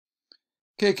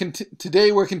Okay,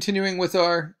 today we're continuing with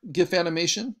our GIF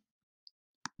animation.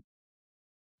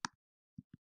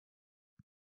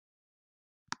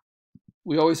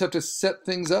 We always have to set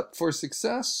things up for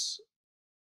success.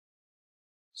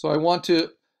 So I want to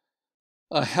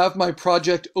have my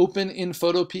project open in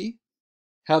Photopea,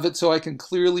 have it so I can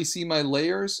clearly see my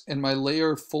layers and my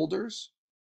layer folders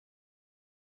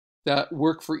that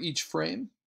work for each frame.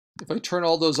 If I turn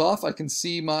all those off, I can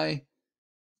see my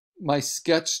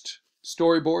sketched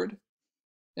storyboard,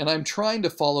 and I'm trying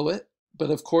to follow it, but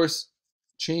of course,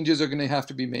 changes are going to have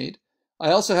to be made.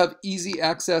 I also have easy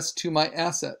access to my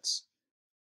assets.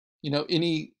 You know,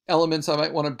 any elements I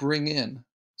might want to bring in.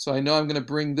 So I know I'm going to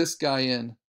bring this guy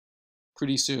in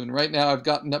pretty soon. Right now I've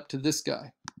gotten up to this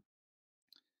guy.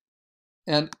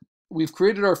 And we've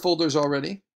created our folders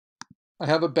already. I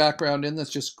have a background in that's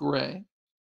just gray.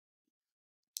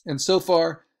 And so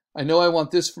far, I know I want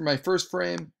this for my first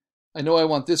frame. I know I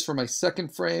want this for my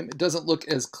second frame. It doesn't look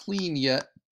as clean yet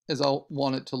as I'll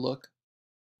want it to look.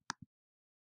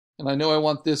 And I know I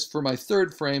want this for my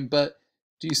third frame, but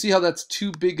do you see how that's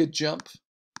too big a jump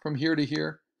from here to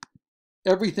here?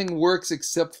 Everything works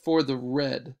except for the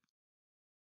red.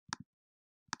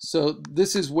 So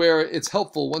this is where it's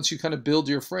helpful once you kind of build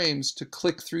your frames to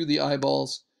click through the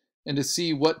eyeballs and to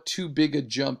see what too big a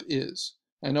jump is.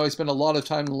 I know I spent a lot of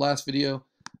time in the last video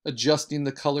adjusting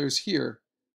the colors here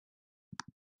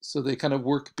so they kind of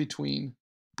work between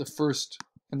the first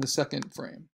and the second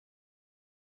frame.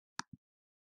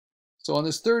 So on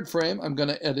this third frame, I'm going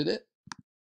to edit it.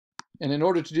 And in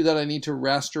order to do that, I need to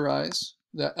rasterize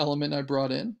that element I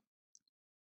brought in.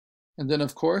 And then,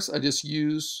 of course, I just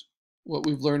use what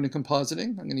we've learned in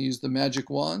compositing. I'm going to use the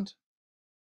magic wand.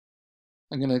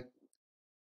 I'm going to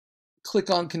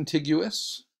click on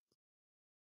contiguous.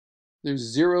 There's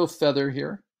 0 feather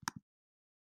here.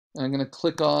 And I'm going to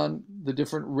click on the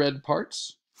different red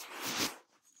parts.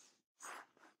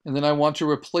 And then I want to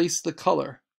replace the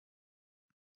color.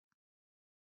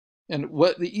 And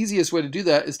the easiest way to do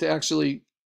that is to actually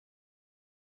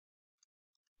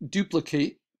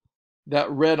duplicate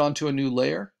that red onto a new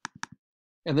layer,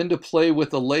 and then to play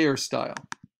with the layer style.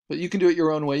 But you can do it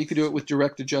your own way. You can do it with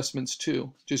direct adjustments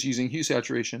too, just using hue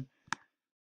saturation.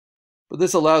 But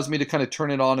this allows me to kind of turn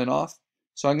it on and off.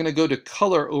 So I'm going to go to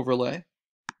color overlay,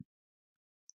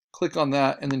 click on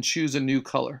that, and then choose a new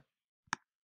color.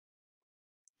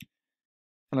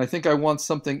 And I think I want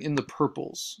something in the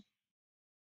purples,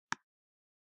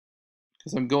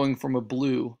 because I'm going from a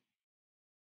blue.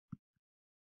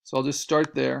 So I'll just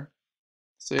start there,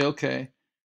 say OK.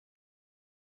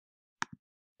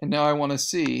 And now I want to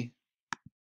see,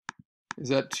 is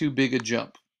that too big a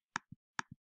jump?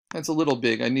 That's a little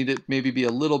big. I need it maybe be a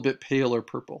little bit paler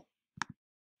purple.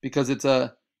 Because it's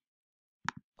a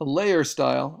layer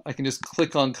style, I can just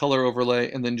click on color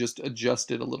overlay and then just adjust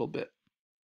it a little bit.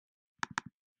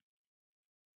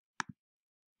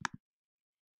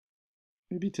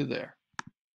 Maybe to there.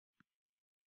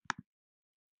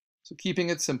 So keeping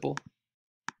it simple.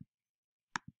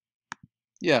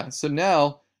 Yeah, so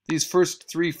now these first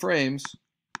 3 frames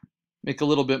make a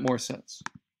little bit more sense.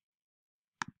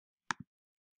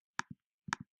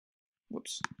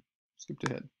 Whoops, skipped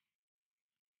ahead.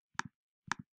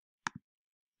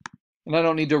 And I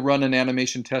don't need to run an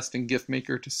animation test in GIF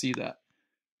Maker to see that.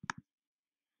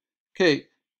 Okay,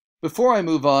 before I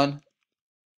move on,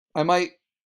 I might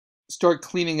start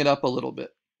cleaning it up a little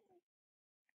bit.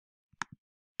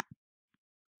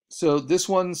 So this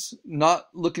one's not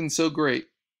looking so great.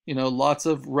 You know, lots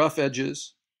of rough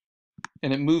edges,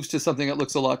 and it moves to something that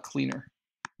looks a lot cleaner.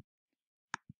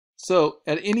 So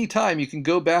at any time, you can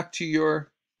go back to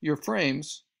your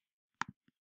frames,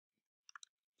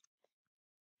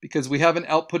 because we haven't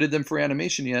outputted them for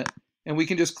animation yet, and we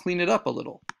can just clean it up a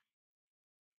little.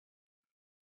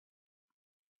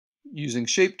 Using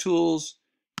shape tools,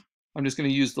 I'm just going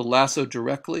to use the lasso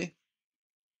directly.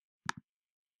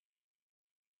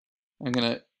 I'm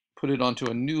going to put it onto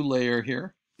a new layer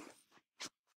here.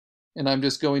 And I'm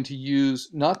just going to use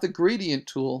not the gradient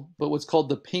tool, but what's called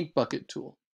the paint bucket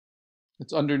tool.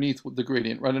 It's underneath the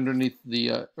gradient, right underneath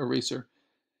the eraser.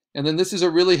 And then this is a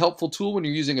really helpful tool when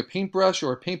you're using a paintbrush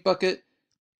or a paint bucket.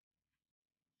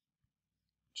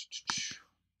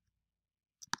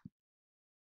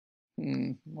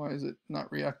 Why is it not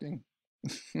reacting?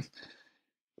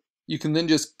 You can then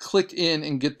just click in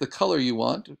and get the color you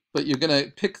want, but you're going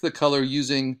to pick the color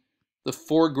using the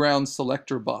foreground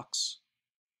selector box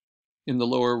in the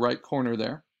lower right corner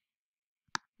there.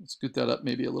 Let's scoot that up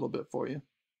maybe a little bit for you.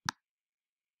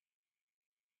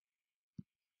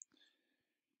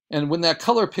 And when that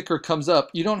color picker comes up,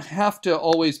 you don't have to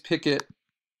always pick it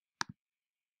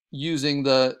using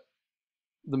the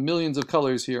millions of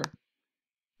colors here.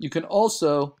 You can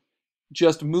also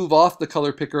just move off the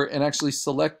color picker and actually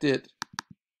select it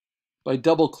by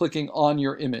double clicking on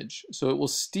your image. So it will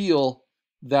steal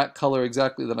that color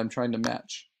exactly that I'm trying to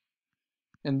match.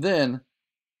 And then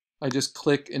I just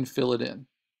click and fill it in.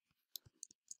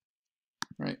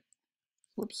 Right?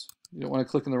 Whoops, you don't want to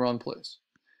click in the wrong place.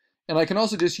 And I can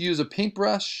also just use a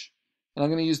paintbrush, and I'm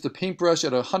going to use the paintbrush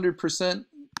at 100%,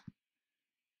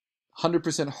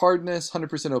 100% hardness,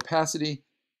 100% opacity.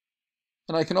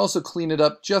 And I can also clean it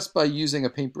up just by using a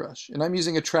paintbrush. And I'm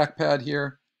using a trackpad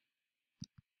here.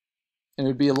 And it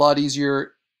would be a lot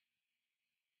easier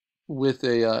with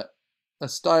a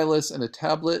stylus and a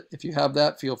tablet. If you have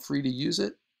that, feel free to use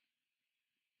it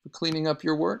for cleaning up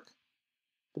your work.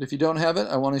 But if you don't have it,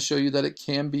 I want to show you that it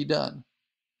can be done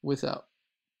without.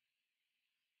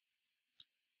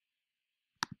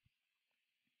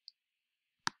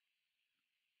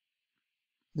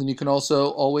 Then you can also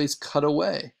always cut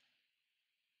away.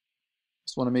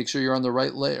 Just want to make sure you're on the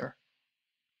right layer.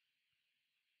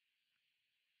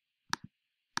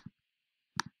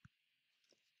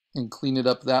 And clean it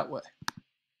up that way.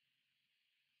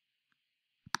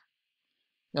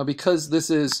 Now, because this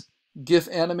is GIF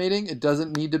animating, it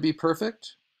doesn't need to be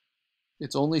perfect.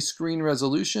 It's only screen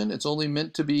resolution. It's only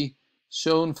meant to be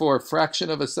shown for a fraction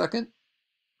of a second.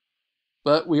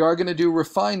 But we are going to do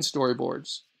refined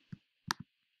storyboards.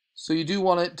 So you do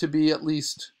want it to be at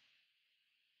least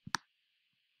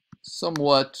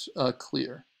somewhat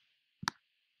clear.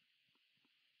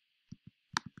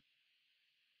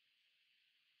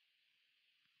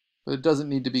 But it doesn't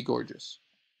need to be gorgeous.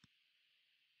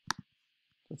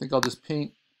 I think I'll just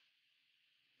paint.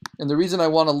 And the reason I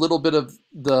want a little bit of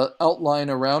the outline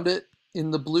around it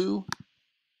in the blue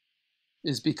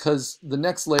is because the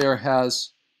next layer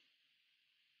has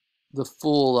the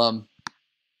full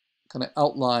kind of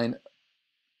outline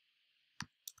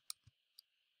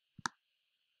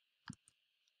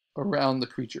around the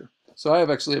creature. So I have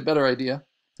actually a better idea,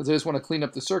 because I just want to clean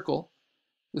up the circle.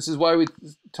 This is why we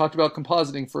talked about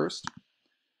compositing first.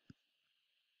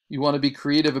 You want to be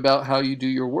creative about how you do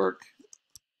your work.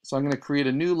 So I'm going to create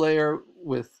a new layer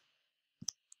with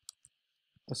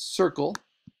a circle.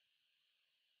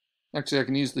 Actually, I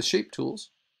can use the shape tools.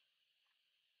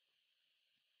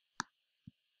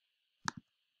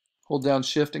 Hold down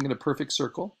Shift and get a perfect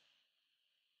circle.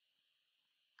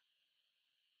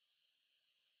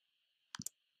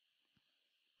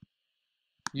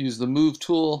 Use the Move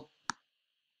tool,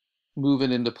 move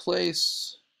it into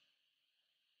place.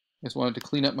 I just wanted to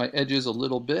clean up my edges a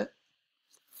little bit.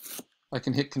 I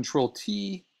can hit Control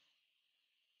T,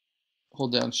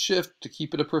 hold down Shift to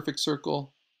keep it a perfect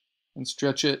circle, and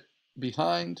stretch it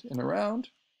behind and around,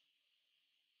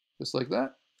 just like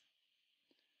that.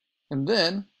 And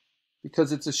then,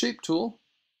 because it's a shape tool,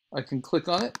 I can click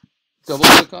on it, double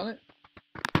click on it,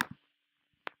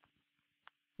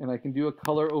 and I can do a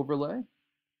color overlay.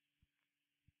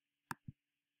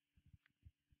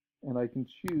 And I can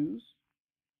choose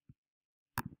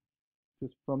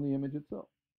just from the image itself.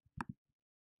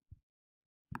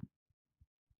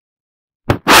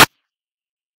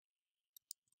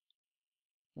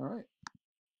 All right.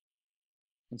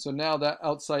 And so now that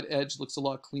outside edge looks a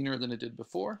lot cleaner than it did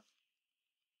before.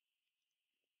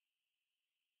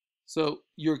 So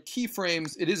your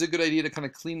keyframes, it is a good idea to kind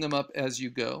of clean them up as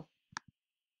you go,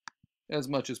 as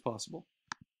much as possible.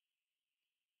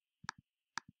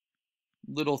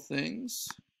 Little things.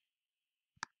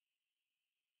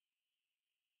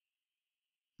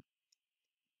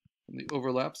 And the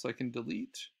overlaps I can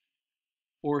delete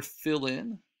or fill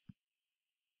in.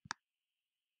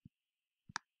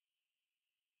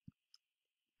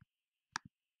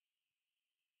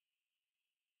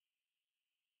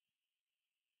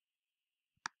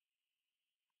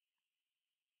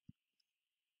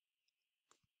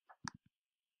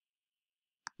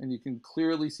 And you can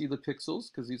clearly see the pixels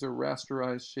because these are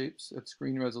rasterized shapes at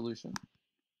screen resolution.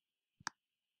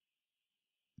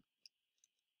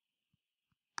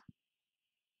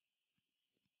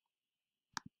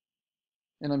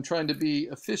 And I'm trying to be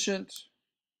efficient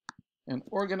and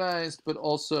organized, but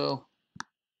also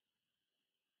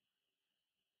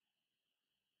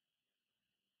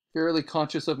fairly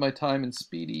conscious of my time and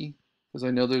speedy, because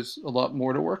I know there's a lot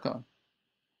more to work on.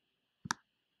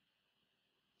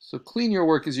 So clean your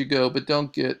work as you go, but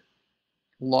don't get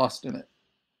lost in it,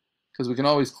 because we can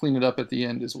always clean it up at the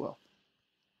end as well.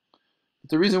 But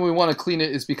the reason we want to clean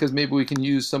it is because maybe we can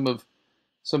use some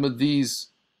of these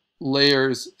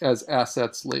layers as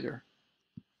assets later.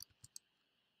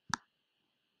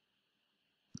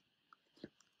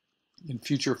 In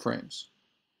future frames.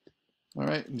 All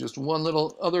right, and just one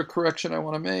little other correction I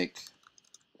want to make.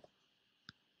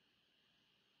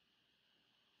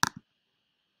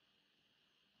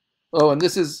 Oh, and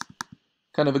this is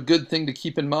kind of a good thing to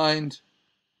keep in mind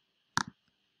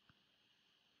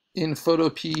in Photo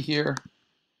P here.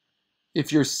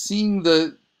 If you're seeing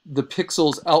the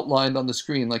pixels outlined on the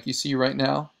screen like you see right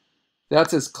now,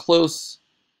 that's as close,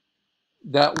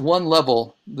 that one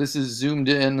level, this is zoomed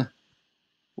in,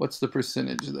 what's the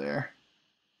percentage there?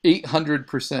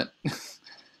 800%.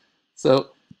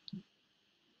 So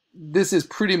this is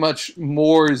pretty much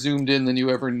more zoomed in than you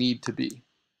ever need to be,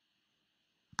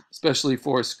 especially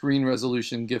for screen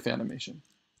resolution GIF animation.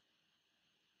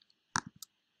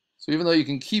 So even though you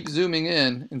can keep zooming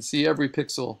in and see every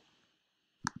pixel,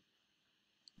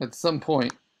 at some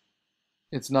point,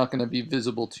 it's not going to be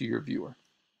visible to your viewer.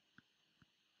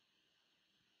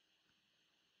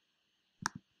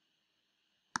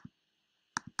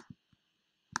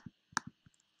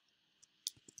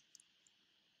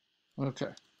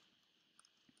 Okay.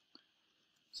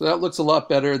 So that looks a lot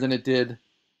better than it did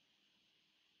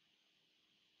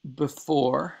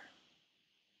before.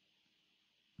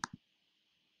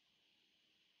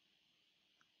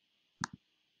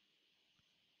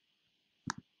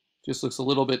 Just looks a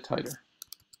little bit tighter.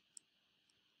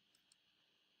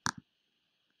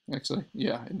 Actually,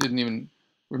 yeah, I didn't even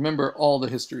remember all the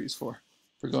histories for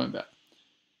going back.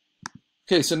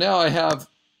 Okay, so now I have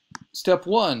step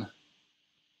 1,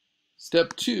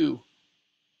 step 2,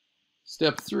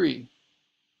 step 3.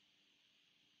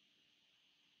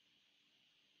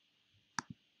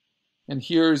 And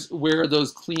here's where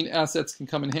those clean assets can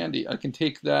come in handy. I can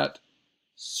take that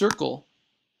circle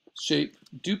shape,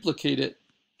 duplicate it,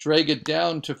 drag it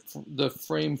down to the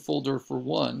frame folder for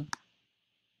 1.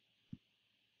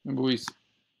 Remember, we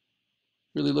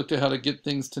really looked at how to get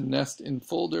things to nest in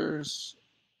folders.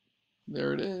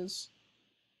 There it is.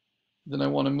 Then I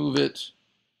want to move it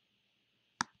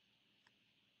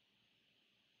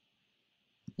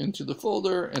into the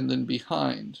folder and then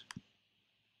behind.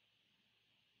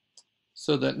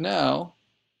 So that now,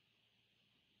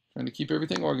 trying to keep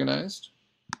everything organized,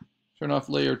 turn off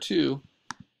layer 2.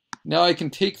 Now I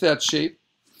can take that shape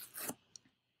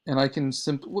and I can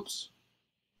simply, whoops,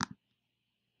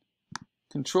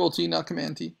 Control T, not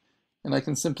Command T, and I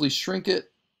can simply shrink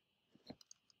it.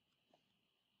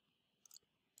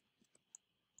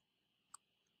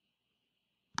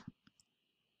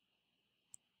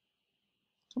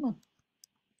 Come on.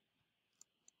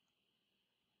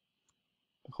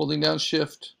 Holding down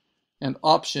Shift and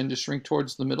Option to shrink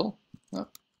towards the middle. Oh.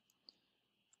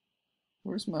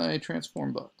 Where's my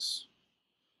transform box?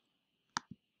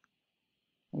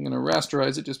 I'm going to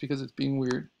rasterize it just because it's being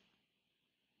weird.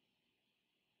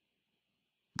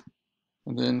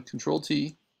 And then Control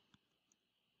T.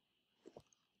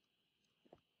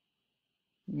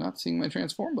 I'm not seeing my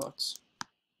transform box.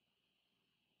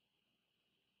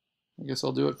 I guess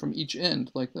I'll do it from each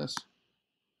end like this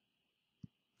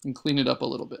and clean it up a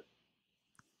little bit.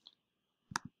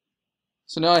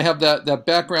 So now I have that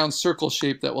background circle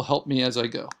shape that will help me as I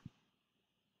go.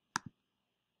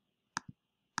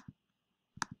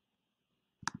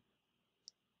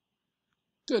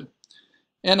 Good.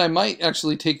 And I might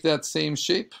actually take that same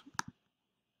shape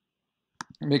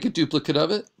and make a duplicate of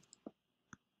it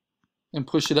and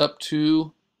push it up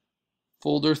to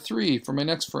folder 3 for my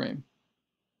next frame,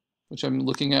 which I'm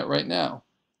looking at right now.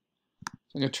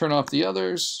 So I'm going to turn off the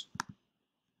others,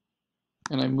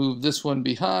 and I move this one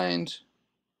behind,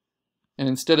 and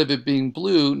instead of it being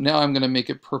blue, now I'm going to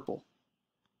make it purple.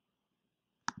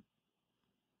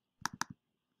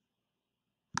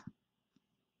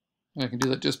 And I can do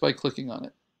that just by clicking on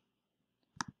it.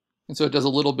 And so it does a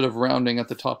little bit of rounding at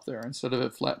the top there instead of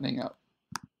it flattening out.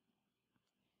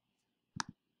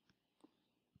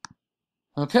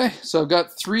 Okay, so I've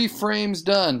got 3 frames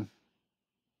done.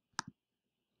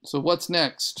 So what's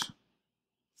next?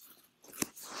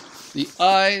 The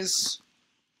eyes,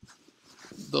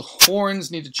 the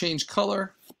horns need to change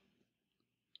color,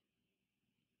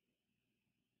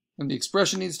 and the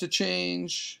expression needs to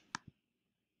change.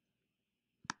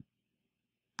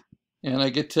 And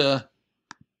I get to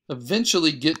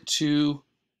eventually get to,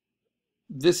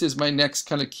 this is my next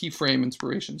kind of keyframe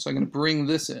inspiration. So I'm going to bring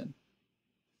this in.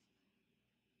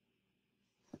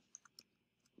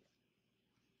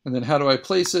 And then how do I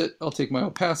place it? I'll take my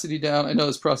opacity down. I know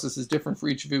this process is different for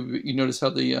each of you, but you notice how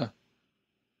the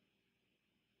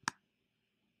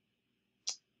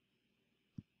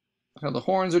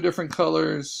horns are different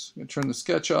colors. I'm going to turn the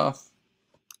sketch off.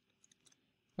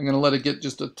 I'm going to let it get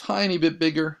just a tiny bit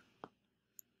bigger.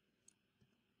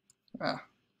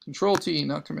 Control T,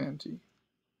 not Command T.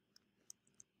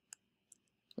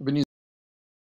 I've been using